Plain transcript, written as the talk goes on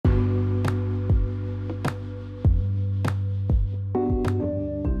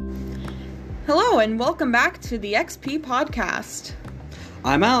Hello and welcome back to the XP podcast.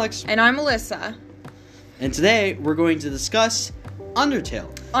 I'm Alekz. And I'm Alyssa. And today we're going to discuss Undertale.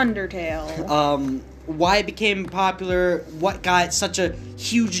 Why it became popular, what got such a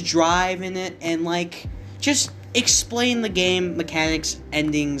huge drive in it, and just explain the game, mechanics,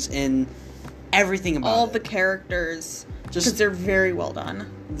 endings, and everything about all it. The characters, because they're very well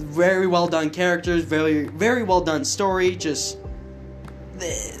done. Very well done characters, very, very well done story,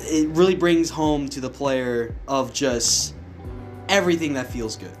 it really brings home to the player of just everything that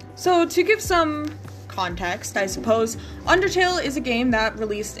feels good. So, to give some context, I suppose, Undertale is a game that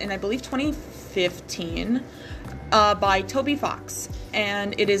released in, I believe, 2015 by Toby Fox,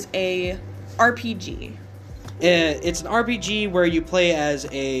 and it is a RPG. It's an RPG where you play as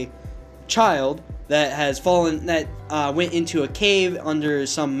a child that has went into a cave under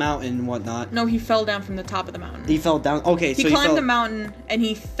some mountain and whatnot. No, he fell down from the top of the mountain. He fell down? Okay, so he climbed the mountain, and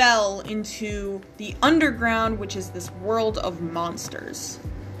he fell into the underground, which is this world of monsters.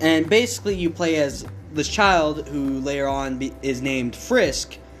 And basically, you play as this child, who later on is named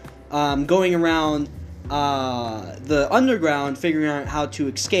Frisk, going around the underground, figuring out how to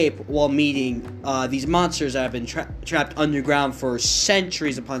escape while meeting these monsters that have been trapped underground for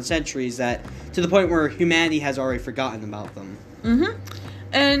centuries upon centuries, to the point where humanity has already forgotten about them. Mm-hmm.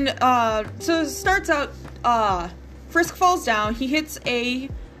 And so it starts out, Frisk falls down, he hits a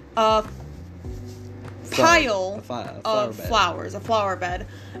pile of flowers, a flower bed,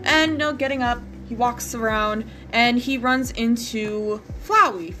 and getting up, he walks around, and he runs into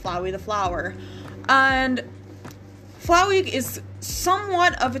Flowey the flower. And Flowey is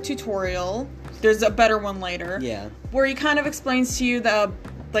somewhat of a tutorial. There's a better one later. Yeah. Where he kind of explains to you the,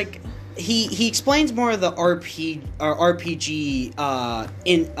 He explains more of the RPG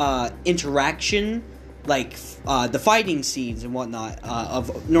interaction, the fighting scenes and whatnot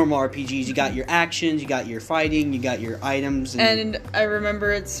of normal RPGs. You got your actions, you got your fighting, you got your items. And I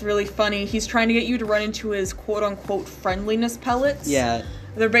remember it's really funny. He's trying to get you to run into his quote-unquote friendliness pellets. Yeah.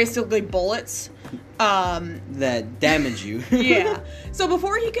 They're basically bullets. That damage you. Yeah. So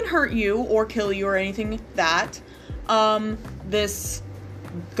before he can hurt you or kill you or anything this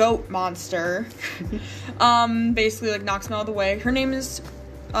goat monster basically knocks him out of the way. Her name is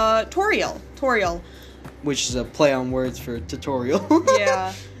Toriel. Which is a play on words for tutorial.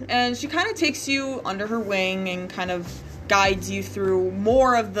 Yeah. And she kind of takes you under her wing and kind of guides you through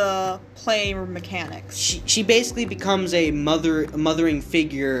more of the play mechanics. She basically becomes a mothering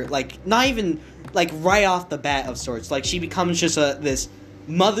figure, not even right off the bat of sorts. She becomes just this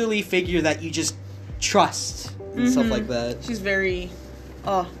motherly figure that you just trust and stuff like that. She's very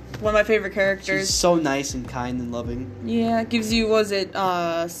one of my favorite characters. She's so nice and kind and loving. Yeah, gives you,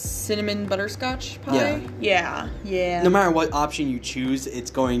 cinnamon butterscotch pie? Yeah. No matter what option you choose,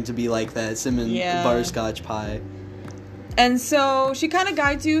 it's going to be like that cinnamon butterscotch pie. And so she kind of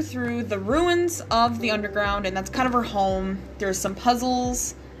guides you through the ruins of the underground, and that's kind of her home. There's some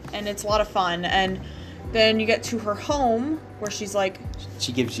puzzles, and it's a lot of fun. And then you get to her home, where she's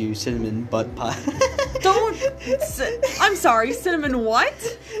she gives you cinnamon butt pie. I'm sorry, cinnamon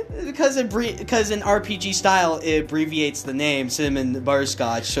what? Because in RPG style, it abbreviates the name cinnamon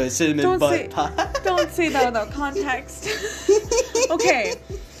butterscotch, so it's cinnamon butt pie. Don't say that without context. Okay,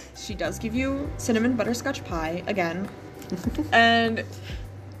 she does give you cinnamon butterscotch pie again, and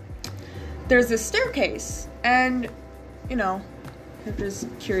there's this staircase, and you're just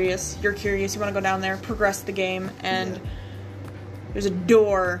curious. You're curious. You want to go down there, progress the game, and there's a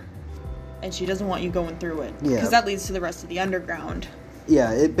door. And she doesn't want you going through it. Yeah. Because that leads to the rest of the underground.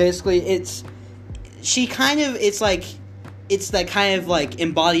 Yeah, it's that kind of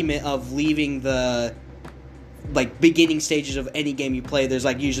embodiment of leaving the beginning stages of any game you play. There's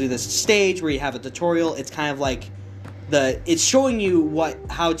usually this stage where you have a tutorial. It's kind of it's showing you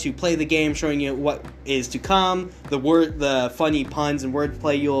how to play the game, showing you what is to come, the funny puns and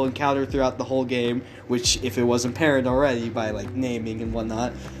wordplay you'll encounter throughout the whole game, which if it wasn't apparent already by naming and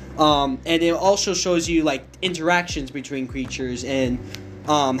whatnot. And it also shows you interactions between creatures and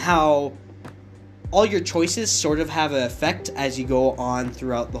how all your choices sort of have an effect as you go on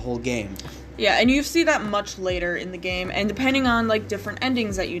throughout the whole game. Yeah, and you see that much later in the game, and depending on different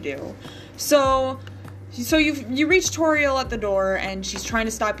endings that you do. So you reach Toriel at the door, and she's trying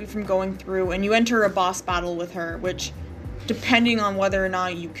to stop you from going through, and you enter a boss battle with her, which, depending on whether or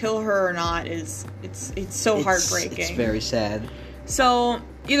not you kill her or not, it's heartbreaking. It's very sad. So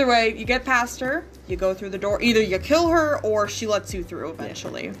either way, you get past her, you go through the door. Either you kill her or she lets you through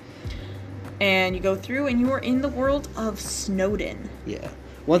eventually. Yeah. And you go through, and you are in the world of Snowden. Yeah.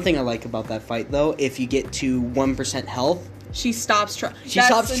 One thing I like about that fight, though, if you get to 1% health, she stops trying. She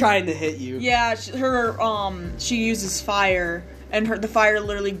stops trying to hit you. Yeah, she uses fire, and the fire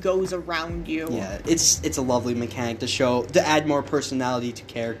literally goes around you. Yeah, it's a lovely mechanic to add more personality to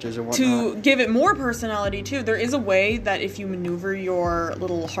characters and whatnot. To give it more personality too, there is a way that if you maneuver your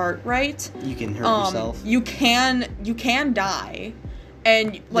little heart right, you can hurt yourself. You can die.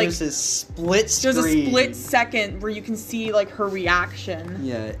 And like there's a split second where you can see like her reaction.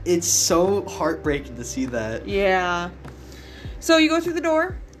 Yeah, it's so heartbreaking to see that. Yeah. So you go through the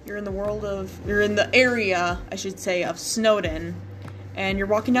door. You're in the area, I should say, of Snowdin, and you're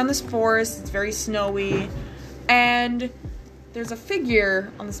walking down this forest. It's very snowy, and there's a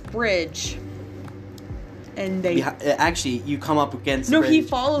figure on this bridge. And actually, you come up against. No, the bridge. He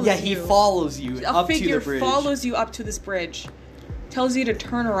follows. Yeah, you. he follows you up to the bridge. A figure follows you up to this bridge. Tells you to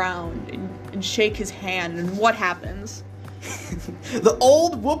turn around and shake his hand, and what happens? The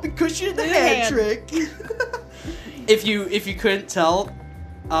old whoopee cushion hand trick. If you couldn't tell,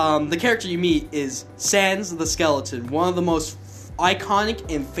 the character you meet is Sans the Skeleton, one of the most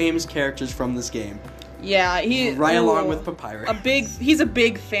iconic and famous characters from this game. Yeah, along with Papyrus. He's a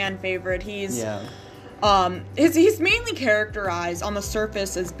big fan favorite. He's mainly characterized on the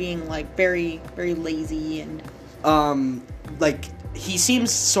surface as being like very, very lazy and like he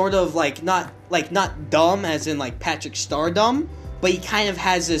seems sort of not dumb as in like Patrick Star dumb, but he kind of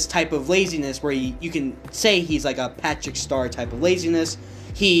has this type of laziness where you can say he's like a Patrick Star type of laziness.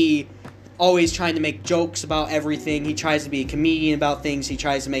 He always trying to make jokes about everything. He tries to be a comedian about things. He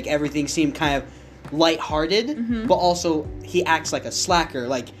tries to make everything seem kind of lighthearted, but also he acts like a slacker.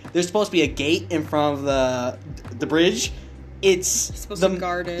 Like there's supposed to be a gate in front of the bridge. He's supposed to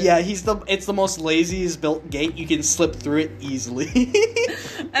guard it. Yeah, it's the most laziest built gate. You can slip through it easily.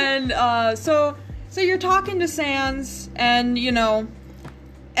 And so you're talking to Sans, and and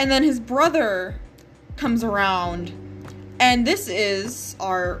then his brother comes around, and this is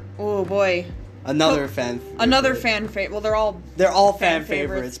another fan favorite. Well, they're all fan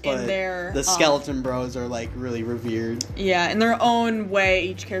favorites, but the Skeleton Bros are like really revered. Yeah, in their own way,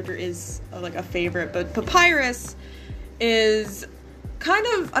 each character is like a favorite, but Papyrus is kind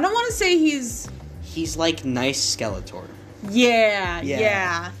of, I don't want to say he's like nice Skeletor.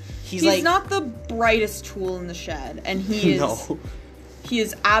 Yeah. He's not the brightest tool in the shed, and he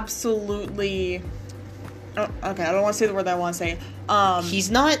is absolutely. Oh, okay, I don't want to say the word that I want to say. He's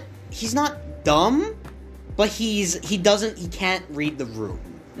not dumb, but he can't read the room.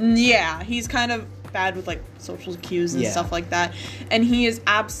 Yeah, he's kind of bad with like social cues and stuff like that, and he is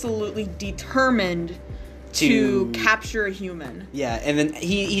absolutely determined to capture a human. Yeah, and then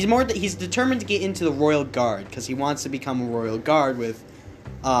he's determined to get into the Royal Guard because he wants to become a Royal Guard with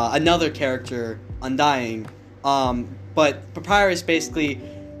another character, Undying. But Papyrus basically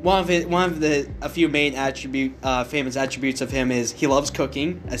a few main famous attributes of him is he loves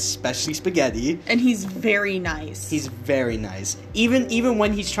cooking, especially spaghetti, and he's very nice. Even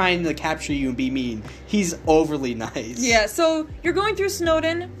when he's trying to capture you and be mean, he's overly nice. Yeah. So you're going through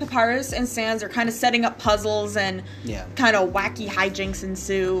Snowdin. Papyrus and Sans are kind of setting up puzzles, and kind of wacky hijinks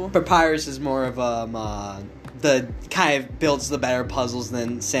ensue. Papyrus is more of the kind of builds the better puzzles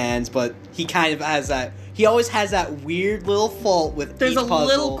than Sans, but he kind of has that. He always has that weird little fault with each puzzle. There's a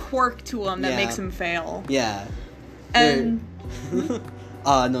little quirk to him that makes him fail. Yeah. And no,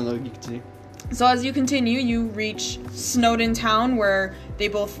 you continue. So as you continue, you reach Snowdin Town, where they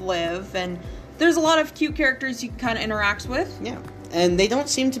both live, and there's a lot of cute characters you can kind of interact with. Yeah. And they don't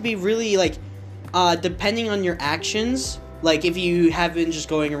seem to be really like depending on your actions. Like if you have been just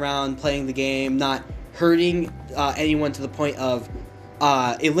going around playing the game, not hurting anyone to the point of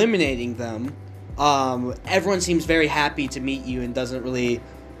eliminating them. Everyone seems very happy to meet you and doesn't really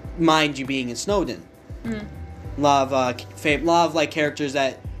mind you being in Snowdin. A lot of like characters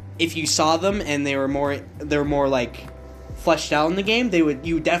that if you saw them and they were more like fleshed out in the game,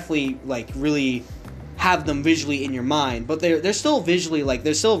 you definitely like really have them visually in your mind. But they're still visually like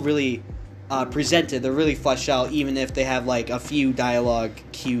they're still really presented. They're really fleshed out, even if they have like a few dialogue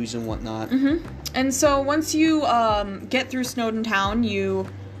cues and whatnot. Mm-hmm. And so once you get through Snowdin Town, you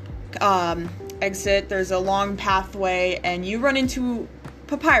exit. There's a long pathway, and you run into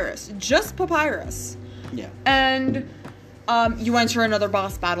Papyrus. Just Papyrus. Yeah. And you enter another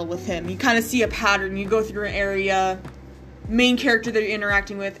boss battle with him. You kind of see a pattern. You go through an area, main character that you're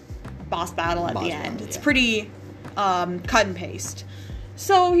interacting with, boss battle at the end. It's pretty cut and paste.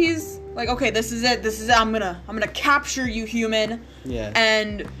 So he's like, okay, this is it. I'm gonna capture you, human. Yeah.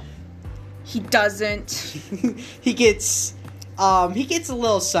 And he doesn't. He gets a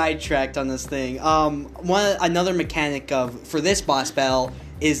little sidetracked on this thing. Another mechanic for this boss battle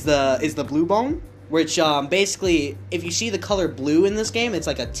is the blue bone. which basically, if you see the color blue in this game, it's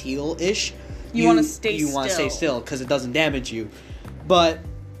like a teal-ish. You want to stay still. You want to stay still because it doesn't damage you. But,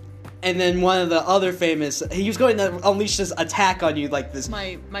 and then one of the other famous, he was going to unleash this attack on you, like this.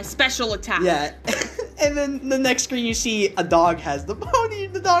 My special attack. Yeah. And then the next screen you see a dog has the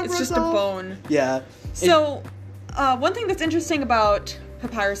bone. The dog It's just a bone. Yeah. So, one thing that's interesting about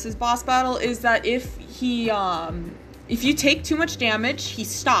Papyrus's boss battle is that if you take too much damage, he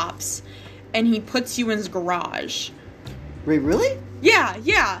stops, and he puts you in his garage. Wait, really?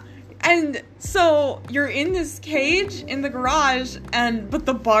 Yeah. And so you're in this cage in the garage, but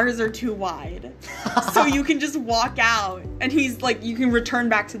the bars are too wide. So you can just walk out, and he's like, you can return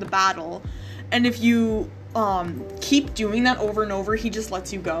back to the battle. And if you keep doing that over and over, he just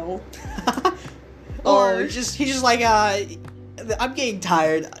lets you go. Or he's just like, I'm getting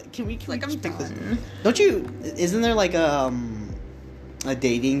tired. Can we I'm just pick this? done. Don't you? Isn't there like a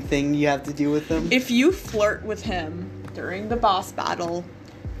dating thing you have to do with him? If you flirt with him during the boss battle,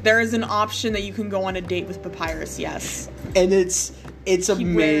 there is an option that you can go on a date with Papyrus. Yes, and it's amazing.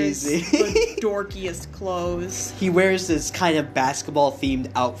 He wears the dorkiest clothes. He wears this kind of basketball themed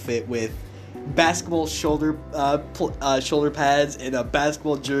outfit with basketball shoulder pads and a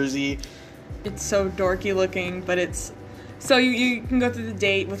basketball jersey. It's so dorky looking, but it's so you can go through the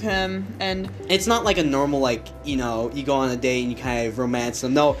date with him, and it's not like a normal you go on a date and you kind of romance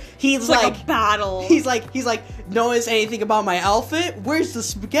him. No, it's like a battle. He's like, notice anything about my outfit? Where's the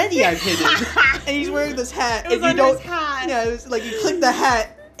spaghetti I've hidden? And he's wearing this hat. It was and under his hat. Yeah, it was like you click the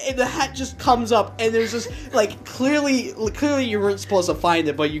hat. And the hat just comes up, and there's just, clearly you weren't supposed to find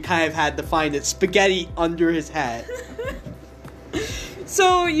it, but you kind of had to find it. Spaghetti under his hat.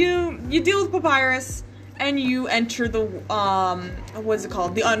 So you deal with Papyrus, and you enter the, what is it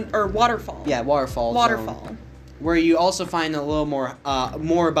called? Waterfall. Yeah, Waterfall. Zone, where you also find a little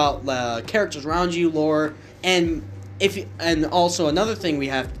more about the characters around you, lore, and also another thing we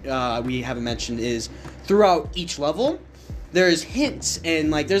haven't mentioned is throughout each level, there's hints,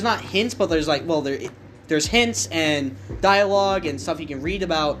 and there's not hints, but there's there's hints and dialogue and stuff you can read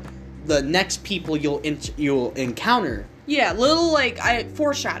about the next people you'll encounter. Yeah, little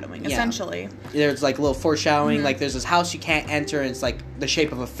foreshadowing, essentially. There's little foreshadowing. Mm-hmm. There's this house you can't enter, and it's the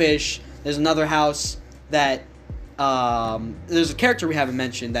shape of a fish. There's another house that there's a character we haven't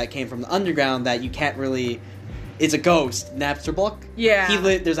mentioned that came from the underground that you can't really. It's a ghost, Napster Block. Yeah.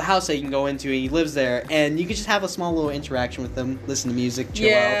 There's a house that you can go into, and he lives there, and you can just have a small little interaction with him, listen to music, chill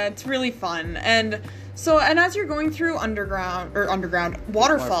out. Yeah, it's really fun. And as you're going through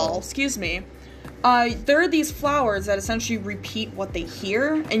Waterfall, excuse me, there are these flowers that essentially repeat what they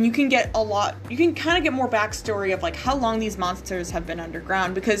hear, and you can kind of get more backstory of how long these monsters have been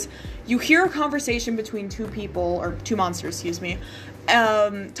underground, because you hear a conversation between two monsters, excuse me,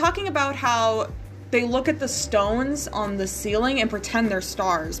 talking about how they look at the stones on the ceiling and pretend they're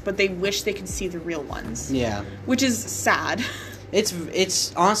stars, but they wish they could see the real ones. Yeah. Which is sad.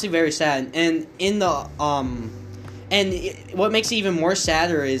 It's honestly very sad. And in the what makes it even more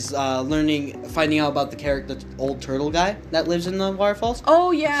sadder is finding out about the old turtle guy that lives in the waterfalls.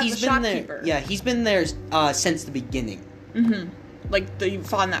 Oh yeah, he's the been shopkeeper. There. Yeah, he's been there since the beginning. Mm-hmm. You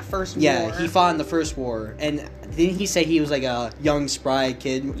fought in that first war. Yeah, he fought in the first war. And didn't he say he was a young, spry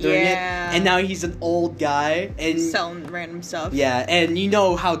kid during it? And now he's an old guy. And selling random stuff. Yeah, and you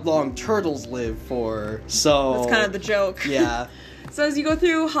know how long turtles live for, so... That's kind of the joke. Yeah. So as you go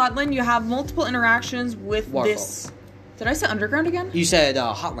through Hotland, you have multiple interactions with this... Did I say underground again? You said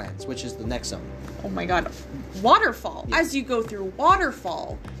Hotlands, which is the next zone. Oh my god. Waterfall. Yeah. As you go through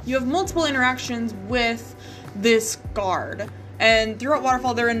Waterfall, you have multiple interactions with this guard. And throughout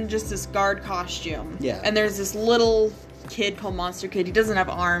Waterfall, they're in just this guard costume. Yeah. And there's this little kid called Monster Kid. He doesn't have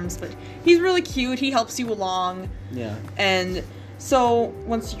arms, but he's really cute. He helps you along. Yeah. And so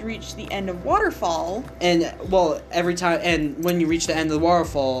once you reach the end of Waterfall... And, every time... And when you reach the end of the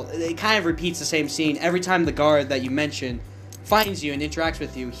Waterfall, it kind of repeats the same scene. Every time the guard that you mentioned finds you and interacts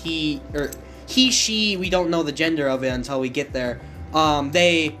with you, she, we don't know the gender of it until we get there.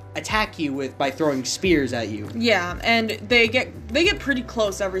 They attack you by throwing spears at you. Yeah, and they get pretty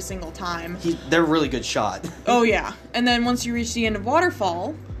close every single time. They're a really good shot. Oh yeah, and then once you reach the end of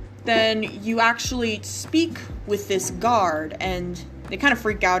Waterfall, then you actually speak with this guard, and they kind of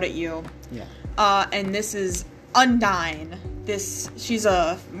freak out at you. Yeah. And this is Undyne. She's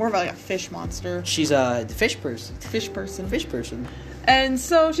more of a fish monster. She's a fish person. Fish person. And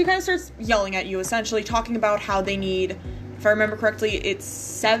so she kind of starts yelling at you, essentially talking about how they need... If I remember correctly, it's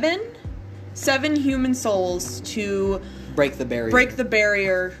seven human souls to break the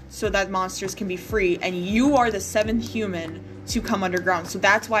barrier so that monsters can be free. And you are the seventh human, to come underground. So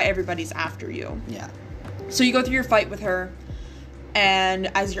that's why everybody's after you. Yeah. So you go through your fight with her, and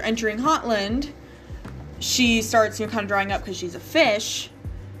as you're entering Hotland, she starts, kind of drying up because she's a fish.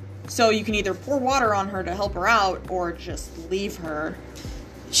 So you can either pour water on her to help her out, or just leave her.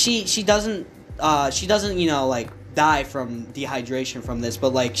 She doesn't like die from dehydration from this,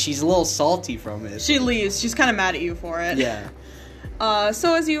 but like she's a little salty from it. She leaves. She's kind of mad at you for it. Yeah.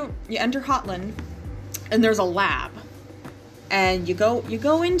 So as you enter Hotland, and there's a lab, and you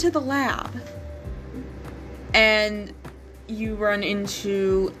go into the lab, and you run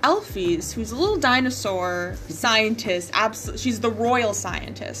into Alphys, who's a little dinosaur scientist. She's the royal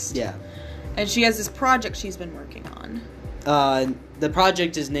scientist. Yeah. And she has this project she's been working on. The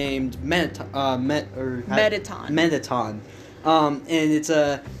project is named Metaton. And it's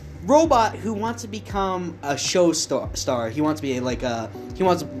a robot who wants to become a show star. He wants to be he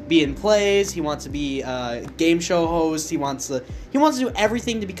wants to be in plays. He wants to be a game show host. He wants to do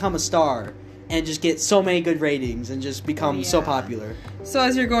everything to become a star and just get so many good ratings and just become so popular. So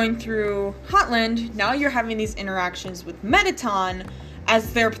as you're going through Hotland, now you're having these interactions with Metaton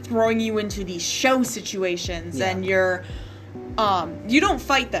as they're throwing you into these show situations, and you're you don't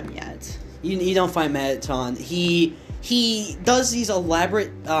fight them yet. You don't fight Metaton. He does these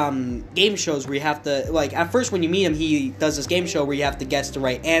elaborate game shows where you have to, like, at first when you meet him, he does this game show where you have to guess the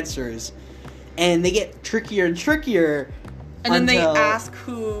right answers, and they get trickier and trickier. And then they ask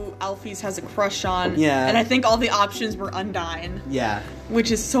who Alphys has a crush on. Yeah. And I think all the options were Undyne. Yeah. Which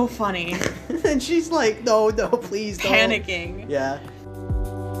is so funny. And she's like, no, please don't. Panicking. Yeah.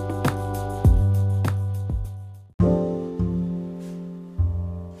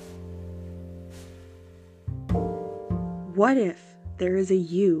 What if there is a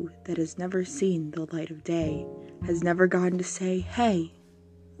you that has never seen the light of day, has never gone to say, hey,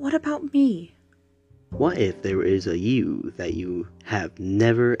 what about me? What if there is a you that you have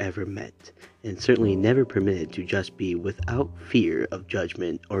never ever met, and certainly never permitted to just be without fear of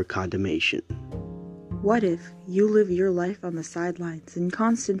judgment or condemnation? What if you live your life on the sidelines in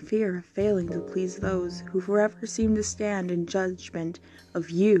constant fear of failing to please those who forever seem to stand in judgment of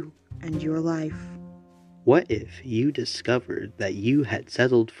you and your life? What if you discovered that you had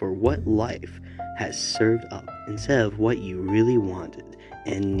settled for what life has served up instead of what you really wanted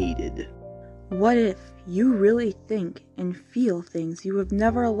and needed? What if you really think and feel things you have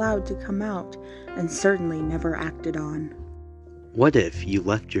never allowed to come out and certainly never acted on? What if you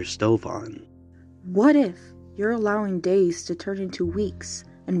left your stove on? What if you're allowing days to turn into weeks,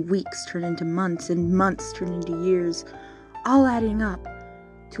 and weeks turn into months, and months turn into years, all adding up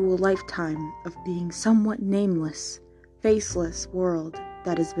to a lifetime of being somewhat nameless, faceless world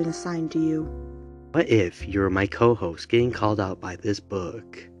that has been assigned to you? What if you're my co-host getting called out by this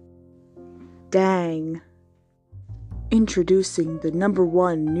book? Dang. Introducing the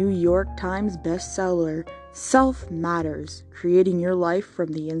 #1 New York Times bestseller, Self Matters, Creating Your Life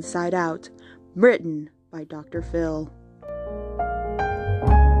from the Inside Out, written by Dr. Phil.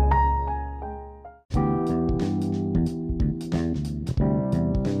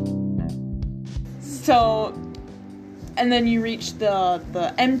 So, and then you reach the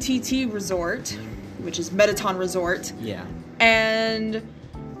MTT resort, which is Metaton Resort. Yeah. And,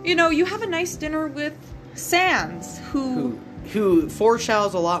 you have a nice dinner with Sans, who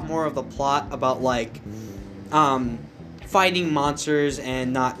foreshadows a lot more of the plot about, like, fighting monsters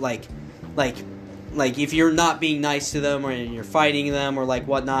and not, like if you're not being nice to them or you're fighting them or, like,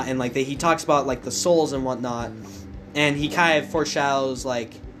 whatnot. And, like, he talks about, like, the souls and whatnot. And he kind of foreshadows,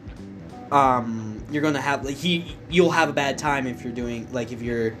 like, you're gonna have, like, you'll have a bad time if you're doing, like, if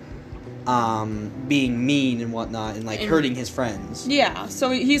you're being mean and whatnot and, like, hurting his friends. Yeah, so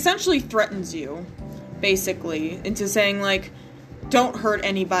he essentially threatens you, basically, into saying, like, don't hurt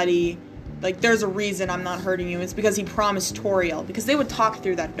anybody. Like, there's a reason I'm not hurting you. It's because he promised Toriel, because they would talk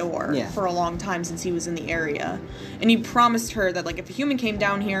through that door for a long time since he was in the area. And he promised her that, like, if a human came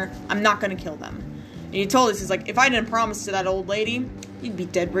down here, I'm not gonna kill them. And he told us, he's like, if I didn't promise to that old lady, you'd be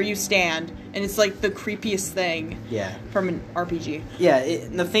dead where you stand. And it's, like, the creepiest thing from an RPG. Yeah,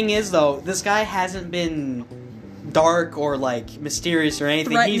 the thing is, though, this guy hasn't been dark or, like, mysterious or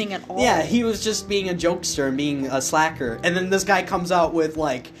anything. Threatening at all. Yeah, he was just being a jokester and being a slacker. And then this guy comes out with,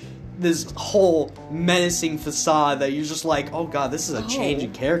 like, this whole menacing facade that you're just like, oh god, this is a change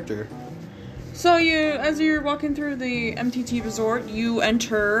in character. So as you're walking through the MTT resort, you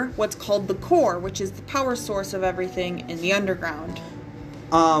enter what's called the core, which is the power source of everything in the underground.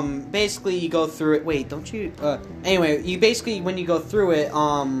 Basically you go through it, wait, don't you, anyway, you basically, when you go through it,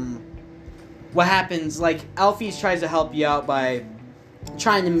 what happens, like, Alphys tries to help you out by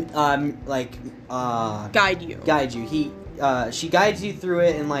trying to, guide you. He, she guides you through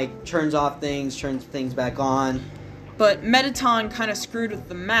it and like turns things back on. But Metaton kind of screwed with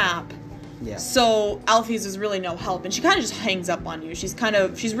the map. Yeah. So Alphys is really no help, and she kind of just hangs up on you. She's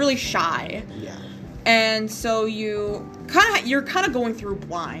really shy. Yeah. And so you're kind of going through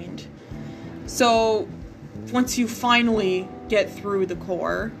blind. So once you finally get through the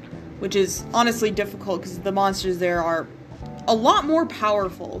core, which is honestly difficult because the monsters there are a lot more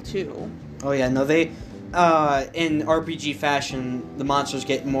powerful too. Oh yeah, no, they in RPG fashion, the monsters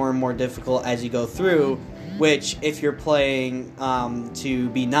get more and more difficult as you go through. Which, if you're playing to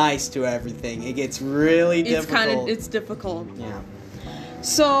be nice to everything, it gets really difficult. It's difficult. Yeah.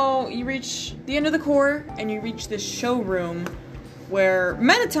 So you reach the end of the core, and you reach this showroom where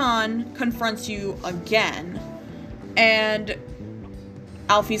Metaton confronts you again, and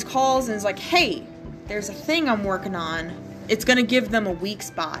Alphys calls and is like, "Hey, there's a thing I'm working on. It's gonna give them a weak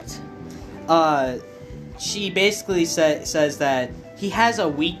spot." She basically says that he has a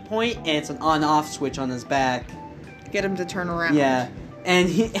weak point, and it's an on-off switch on his back. Get him to turn around. Yeah, and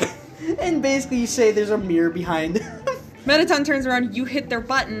and basically you say there's a mirror behind him. Metaton turns around, you hit their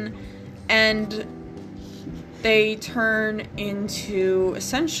button, and they turn into,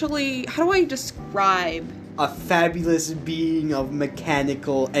 essentially, how do I describe? A fabulous being of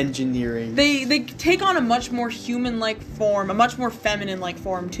mechanical engineering. They take on a much more human-like form, a much more feminine-like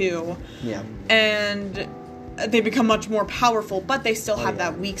form, too. Yeah. And they become much more powerful, but they still have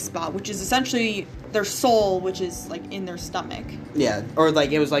that weak spot, which is essentially their soul, which is, like, in their stomach. Yeah, or,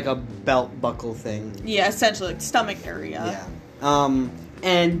 like, it was like a belt buckle thing. Yeah, essentially, like, stomach area. Yeah.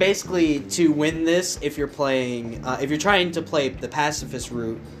 And basically, to win this, if you're trying to play the pacifist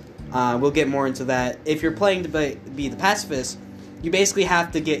route, we'll get more into that. If you're playing to be the pacifist, you basically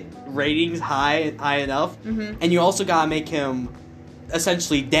have to get ratings high enough, and you also gotta make him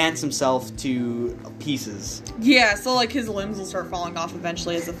essentially dance himself to pieces. Yeah, so like his limbs will start falling off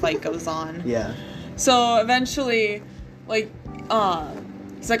eventually as the fight goes on. Yeah. So eventually, like,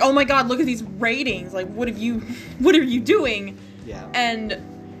 he's like, "Oh my God, look at these ratings! Like, what are you doing?" Yeah. And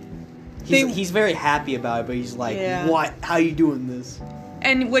he's very happy about it, but he's like, Yeah. "What? How are you doing this?"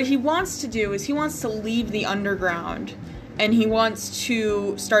 And what he wants to do is he wants to leave the underground, and he wants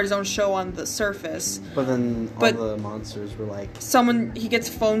to start his own show on the surface. But then all the monsters were like... He gets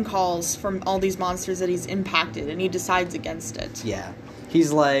phone calls from all these monsters that he's impacted, and he decides against it. Yeah.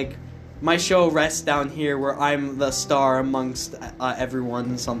 He's like, my show rests down here where I'm the star amongst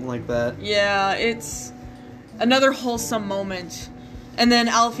everyone, something like that. Yeah, it's another wholesome moment. And then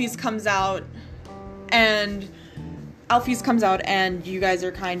Alphys comes out, and you guys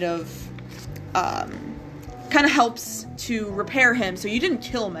are kind of helps to repair him. So you didn't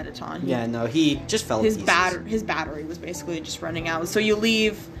kill Metaton. Yeah, no, he just fell to pieces. His battery was basically just running out. So you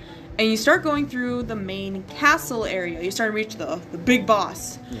leave, and you start going through the main castle area. You start to reach the big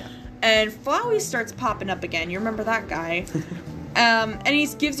boss. Yeah. And Flowey starts popping up again. You remember that guy? And he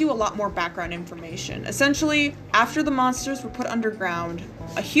gives you a lot more background information. Essentially, after the monsters were put underground,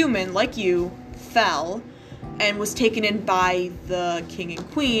 a human like you fell and was taken in by the king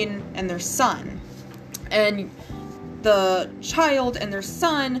and queen and their son. And the child and their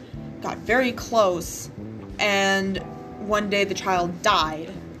son got very close, and one day the child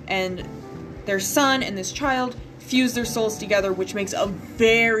died, and their son and this child fused their souls together, which makes a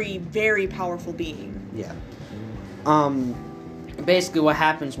very, very powerful being. Yeah. Basically what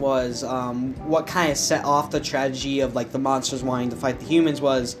happens was, what kind of set off the tragedy of, like, the monsters wanting to fight the humans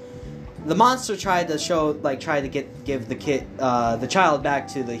was, the monster tried to give the child back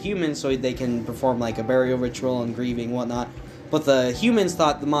to the humans so they can perform, like, a burial ritual and grieving and whatnot. But the humans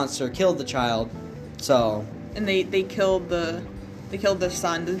thought the monster killed the child, so... And they killed their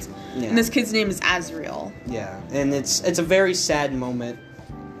son. Yeah. And this kid's name is Azrael. Yeah, and it's a very sad moment.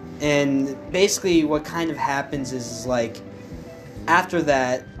 And basically what kind of happens is like, after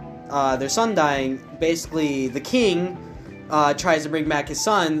that, their son dying, basically the king tries to bring back his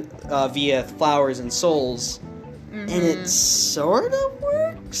son via flowers and souls. Mm-hmm. And it sort of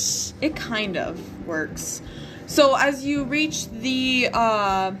works. It kind of works. So as you reach the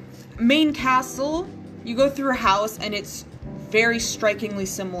main castle, you go through a house, and it's very strikingly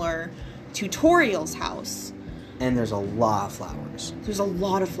similar to Toriel's house. And there's a lot of flowers. There's a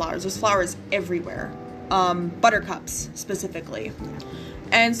lot of flowers. There's flowers everywhere. Buttercups, specifically.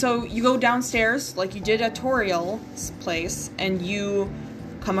 And so you go downstairs, like you did at Toriel's place, and you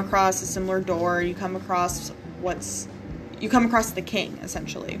come across a similar door. You come across the king,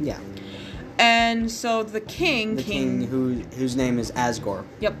 essentially. Yeah. And so the king whose name is Asgore.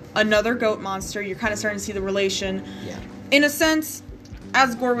 Yep, another goat monster. You're kind of starting to see the relation. Yeah. In a sense,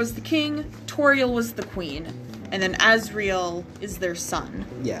 Asgore was the king, Toriel was the queen. and then Asriel is their son.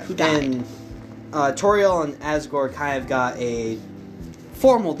 Yeah, who died. and Toriel and Asgore kind of got a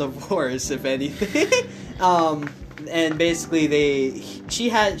formal divorce, if anything. And basically, she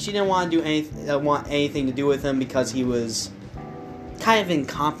didn't want to do anything to do with him because he was kind of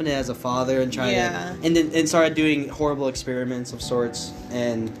incompetent as a father and and started doing horrible experiments of sorts,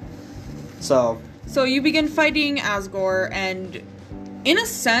 and so you begin fighting Asgore, and in a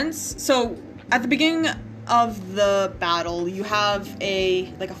sense, so at the beginning of the battle, you have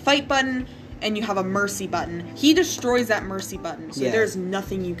a fight button and you have a mercy button. He destroys that mercy button, so there's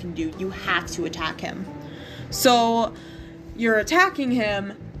nothing you can do. You have to attack him. So you're attacking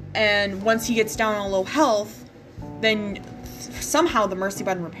him, and once he gets down on low health, then somehow the mercy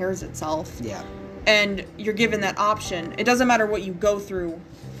button repairs itself. Yeah. And you're given that option. It doesn't matter what you go through.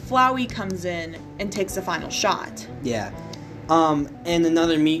 Flowey comes in and takes the final shot. Yeah. And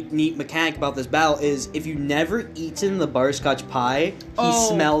another neat mechanic about this battle is if you never eaten the butterscotch pie, he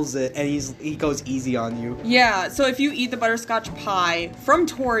smells it and he goes easy on you. Yeah, so if you eat the butterscotch pie from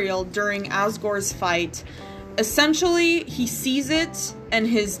Toriel during Asgore's fight, essentially he sees it and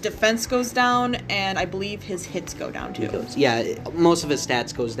his defense goes down, and I believe his hits go down too. Most of his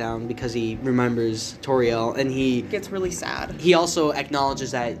stats goes down because he remembers Toriel, and he gets really sad. He also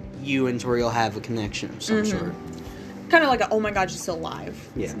acknowledges that you and Toriel have a connection of some sort. Kind of like a, oh my god, she's still alive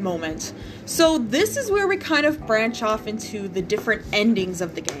moment. So this is where we kind of branch off into the different endings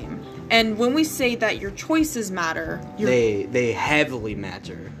of the game. And when we say that your choices matter, they heavily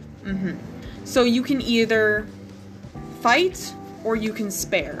matter. So you can either fight or you can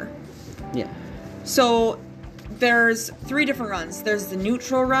spare. Yeah. So there's 3 different runs. There's the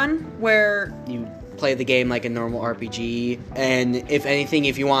neutral run, where you play the game like a normal RPG, and if anything,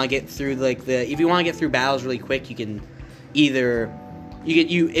 if you want to get through battles really quick, you can either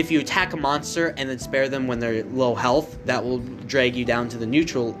if you attack a monster and then spare them when they're low health, that will drag you down to the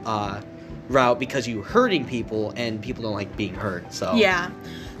neutral route because you're hurting people and people don't like being hurt. So yeah.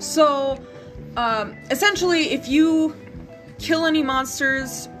 So essentially, if you kill any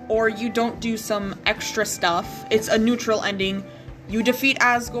monsters or you don't do some extra stuff, it's a neutral ending. You defeat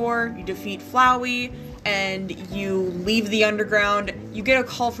Asgore, you defeat Flowey, and you leave the underground. You get a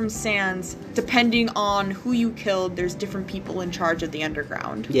call from Sans. Depending on who you killed, there's different people in charge of the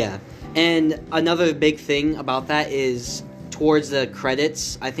underground. Yeah. And another big thing about that is towards the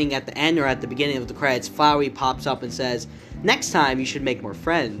credits, I think at the end or at the beginning of the credits, Flowey pops up and says, next time you should make more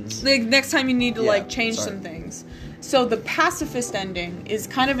friends. Like, next time you need to change some things. So the pacifist ending is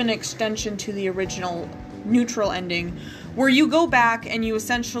kind of an extension to the original neutral ending, where you go back and you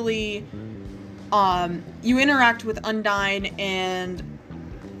essentially you interact with Undyne and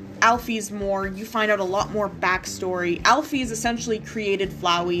Alfie's more. You find out a lot more backstory. Alfie's essentially created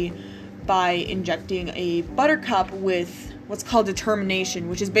Flowey by injecting a buttercup with what's called determination,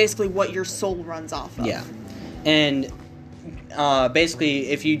 which is basically what your soul runs off of. Yeah. And basically,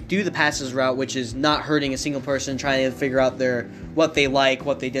 if you do the passive route, which is not hurting a single person, trying to figure out what they like,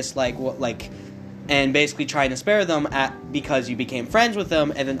 what they dislike, and basically trying to spare them because you became friends with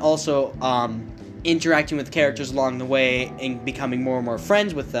them, and then also interacting with characters along the way and becoming more and more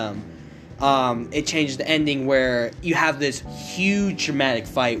friends with them, it changes the ending where you have this huge dramatic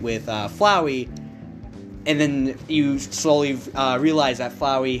fight with Flowey, and then you slowly realize that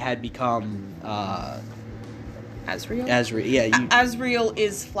Flowey had become Asriel? Asriel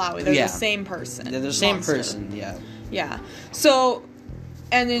is Flowey. They're the same person. They're the same person, yeah. Yeah. So,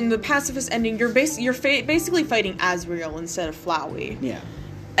 and in the pacifist ending, you're basically fighting Asriel instead of Flowey. Yeah.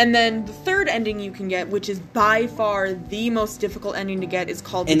 And then the third ending you can get, which is by far the most difficult ending to get, is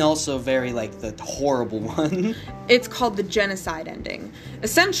called... And also very, the horrible one. It's called the genocide ending.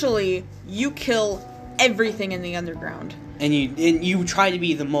 Essentially, you kill everything in the underground. And you try to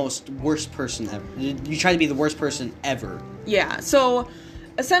be the worst person ever. You try to be the worst person ever. Yeah, so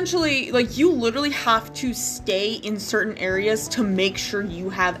essentially, you literally have to stay in certain areas to make sure you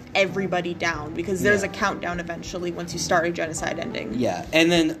have everybody down, because there's a countdown eventually once you start a genocide ending. Yeah,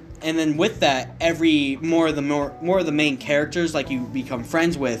 and then with that, more of the main characters you become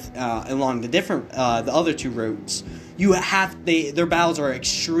friends with along the other 2 routes. Their battles are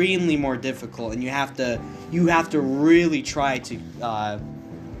extremely more difficult, and you have to really try to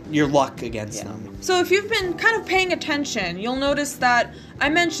your luck against them. So if you've been kind of paying attention, you'll notice that I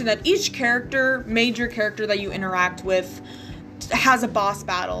mentioned that each major character that you interact with, has a boss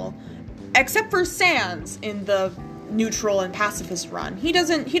battle, except for Sans in the neutral and pacifist run. He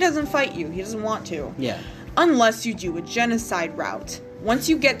doesn't fight you. He doesn't want to. Yeah. Unless you do a genocide route. Once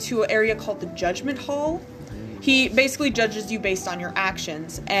you get to an area called the Judgment Hall, He basically judges you based on your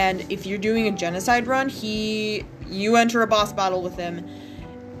actions, and if you're doing a genocide run, you enter a boss battle with him,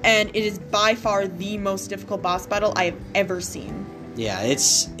 and it is by far the most difficult boss battle I have ever seen. Yeah,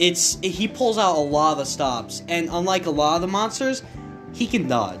 he pulls out a lot of the stops, and unlike a lot of the monsters, he can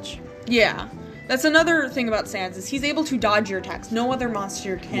dodge. Yeah. That's another thing about Sans, is he's able to dodge your attacks. No other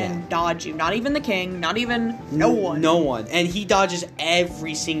monster can dodge you. Not even the king, not even no one. No one. And he dodges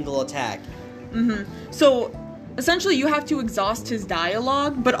every single attack. Mm-hmm. So, essentially, you have to exhaust his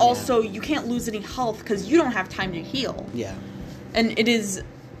dialogue, but also you can't lose any health because you don't have time to heal. Yeah. And it is,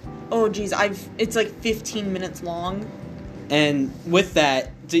 it's like 15 minutes long. And with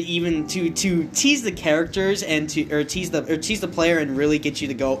that, to tease the characters and tease the player and really get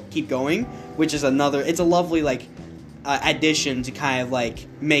you to keep going, which is it's a lovely like addition to kind of like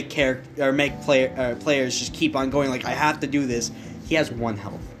make players just keep on going. Like, I have to do this. He has 1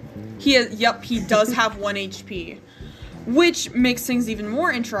 health. He does have 1 HP, which makes things even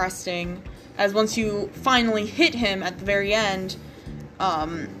more interesting. As once you finally hit him at the very end,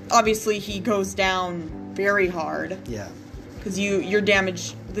 obviously he goes down very hard. Yeah. Because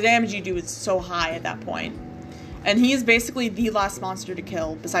the damage you do is so high at that point. And he is basically the last monster to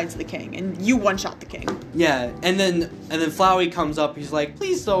kill besides the king, and you one-shot the king. Yeah, and then Flowey comes up, he's like,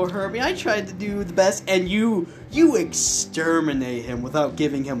 please don't hurt me, I tried to do the best, and you exterminate him without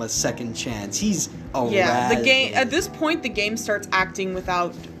giving him a second chance. He's eradicated. At this point, the game starts acting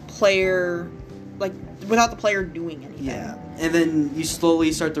without the player doing anything. Yeah, and then you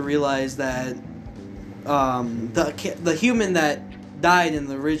slowly start to realize that the human that died in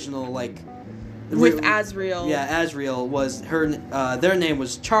the original, like, with Azrael. Yeah, Azrael was their name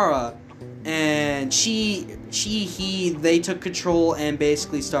was Chara, and they took control and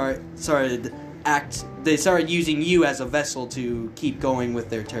basically started using you as a vessel to keep going with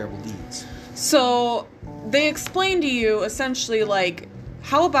their terrible deeds. So they explain to you essentially like,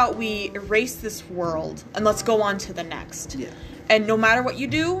 how about we erase this world and let's go on to the next. Yeah. And no matter what you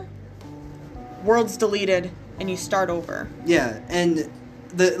do, world's deleted and you start over. Yeah, and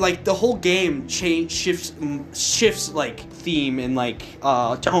the whole game shifts like theme and like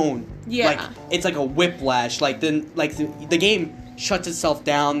tone. Yeah. Like, it's like a whiplash. Like the game shuts itself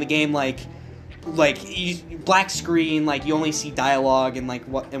down. The game black screen, like you only see dialogue and like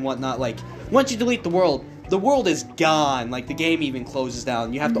whatnot. Like, once you delete the world is gone. Like, the game even closes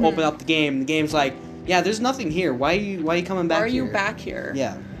down. You have to open up the game. The game's like, yeah, there's nothing here. Why are you coming back here? Why are you back here?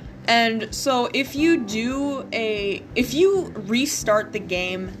 Yeah. And so if you restart the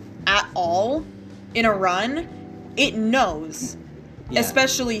game at all in a run, it knows. Yeah.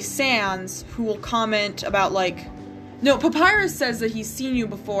 Especially Sans, who will comment about like, no, Papyrus says that he's seen you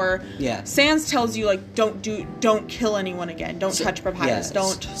before. Yeah. Sans tells you like, don't kill anyone again. Don't touch Papyrus. Yeah.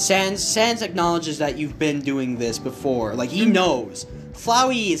 Don't. Sans acknowledges that you've been doing this before. Like, he knows.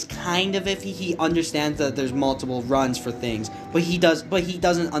 Flowey is kind of iffy. He understands that there's multiple runs for things, but he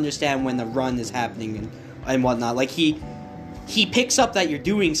doesn't understand when the run is happening and whatnot. Like, he picks up that you're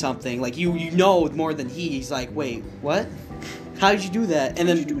doing something. Like, you know more than he's like, wait, what? How did you do that? And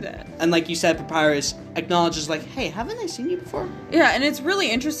and like you said, Papyrus acknowledges like, hey, haven't I seen you before? Yeah, and it's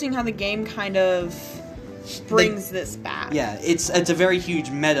really interesting how the game kind of brings this back. Yeah, it's a very huge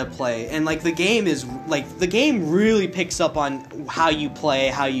meta play, and like the game really picks up on how you play,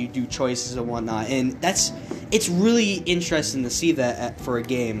 how you do choices and whatnot, and it's really interesting to see that for a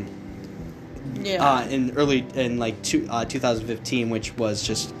game. Yeah. In 2015, which was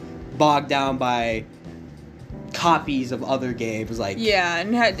just bogged down by copies of other games, like, yeah,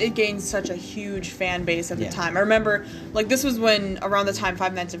 and it gained such a huge fan base at the time. I remember, like, this was around the time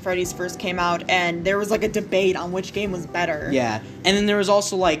Five Nights at Freddy's first came out, and there was like a debate on which game was better. Yeah, and then there was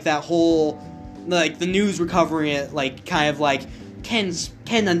also like that whole, like, the news were covering it, like, kind of like, can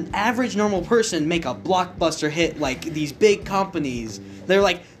an average normal person make a blockbuster hit like these big companies? They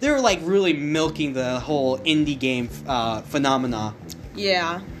were really milking the whole indie game phenomena.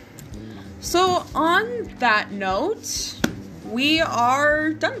 Yeah. So, on that note, we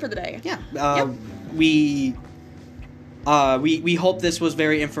are done for the day. Yeah. We hope this was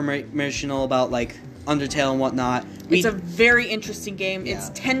very informational about, like, Undertale and whatnot. It's a very interesting game. Yeah.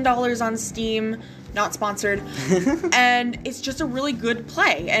 It's $10 on Steam, not sponsored. And it's just a really good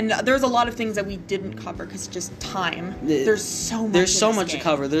play. And there's a lot of things that we didn't cover because just time. There's so much to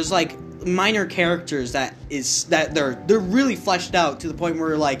cover. There's, like, minor characters that they're really fleshed out to the point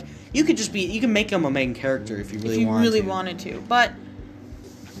where, like, you can make them a main character if you really wanted to. But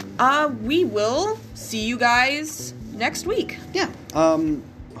we will see you guys next week. Yeah.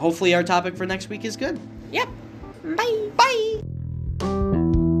 Hopefully our topic for next week is good. Yep. Bye. Bye.